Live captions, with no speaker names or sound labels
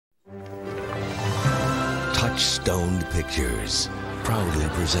Touchstone Pictures proudly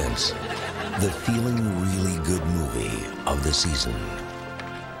presents the Feeling Really Good movie of the season.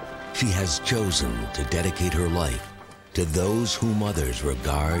 She has chosen to dedicate her life to those whom others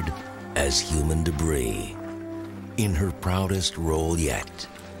regard as human debris. In her proudest role yet,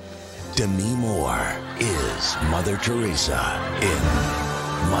 Demi Moore is Mother Teresa in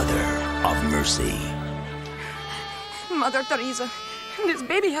Mother of Mercy. Mother Teresa, this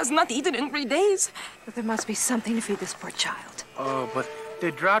baby has not eaten in 3 days. But there must be something to feed this poor child. Oh, but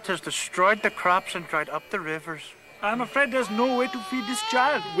the drought has destroyed the crops and dried up the rivers. I'm afraid there's no way to feed this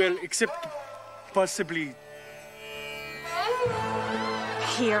child. Well, except possibly...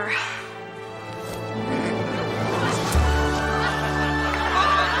 Here.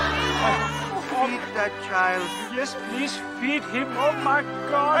 Feed that child. Yes, please feed him. Oh, my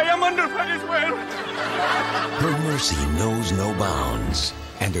God. I am underfed as well. Her mercy knows no bounds,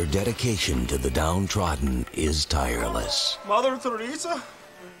 and her dedication to the downtrodden is tireless. Mother Teresa,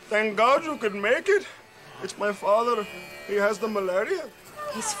 thank God you could make it. It's my father. He has the malaria.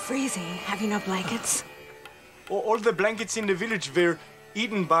 He's freezing. Have you no blankets? All the blankets in the village were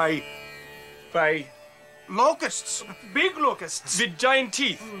eaten by Locusts. Big locusts. with giant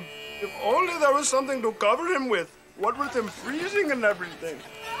teeth. If only there was something to cover him with. What with him freezing and everything.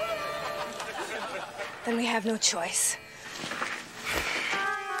 Then we have no choice.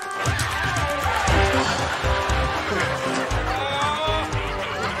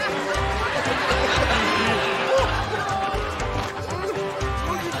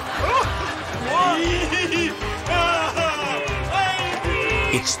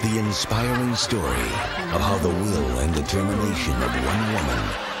 It's the inspiring story of how the will and determination of one woman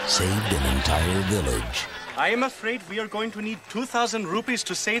saved an entire village. I am afraid we are going to need 2,000 rupees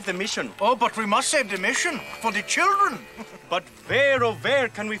to save the mission. Oh, but we must save the mission for the children. But where, oh where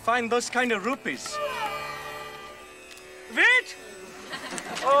can we find those kind of rupees? Wait!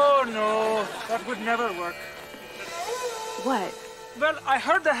 Oh, no. That would never work. What? Well, I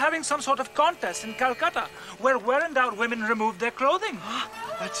heard they're having some sort of contest in Calcutta where well-endowed women remove their clothing.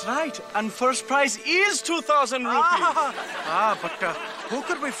 That's right. And first prize is 2,000 rupees. But who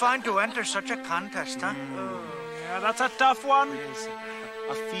could we find to enter such a contest, huh? Yeah, that's a tough one. Yes.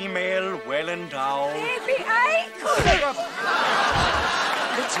 A female, well-endowed.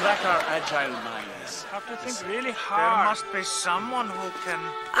 Let's rack our agile minds. Have to think really There hard. must be someone who can...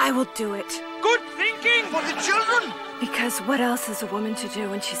 I will do it. Good thinking! For the children! Because what else is a woman to do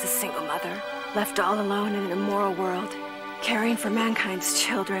when she's a single mother, left all alone in an immoral world, caring for mankind's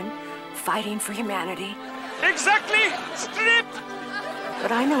children, fighting for humanity? Exactly! Strip!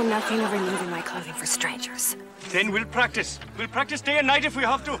 But I know nothing of removing my clothing for strangers. Then we'll practice. We'll practice day and night if we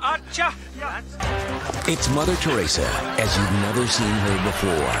have to. Acha! It's Mother Teresa as you've never seen her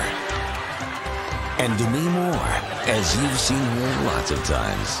before. And Demi Moore as you've seen her lots of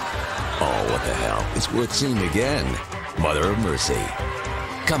times. Oh, what the hell. It's worth seeing again. Mother of Mercy.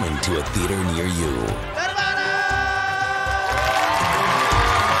 Coming to a theater near you.